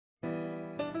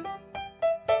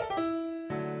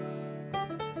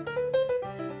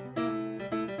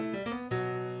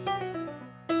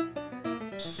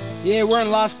Yeah, we're in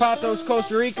Los Patos,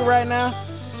 Costa Rica right now,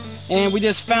 and we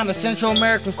just found a Central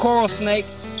American coral snake.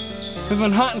 We've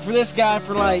been hunting for this guy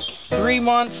for like 3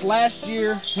 months last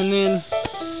year, and then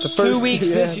The first 2 weeks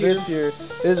this year.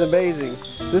 This is amazing.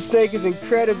 This snake is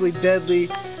incredibly deadly.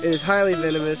 It is highly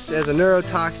venomous. It has a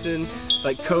neurotoxin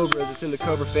like cobra that's in the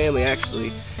cobra family actually.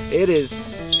 It is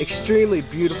extremely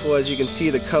beautiful, as you can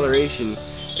see the coloration,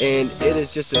 and it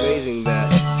is just amazing that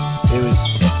it was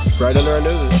right under our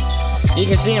noses. You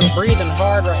can see him breathing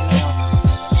hard right now.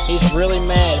 He's really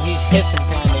mad. He's hissing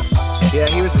kind of. Yeah,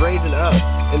 he was raising up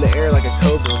in the air like a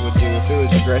cobra would do if it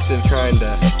was aggressive, trying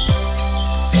to,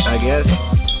 I guess,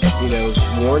 you know,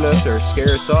 warn us or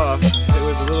scare us off. It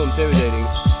was a little intimidating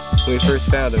when we first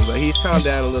found him, but he's calmed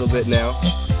down a little bit now.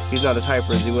 He's not as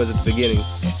hyper as he was at the beginning.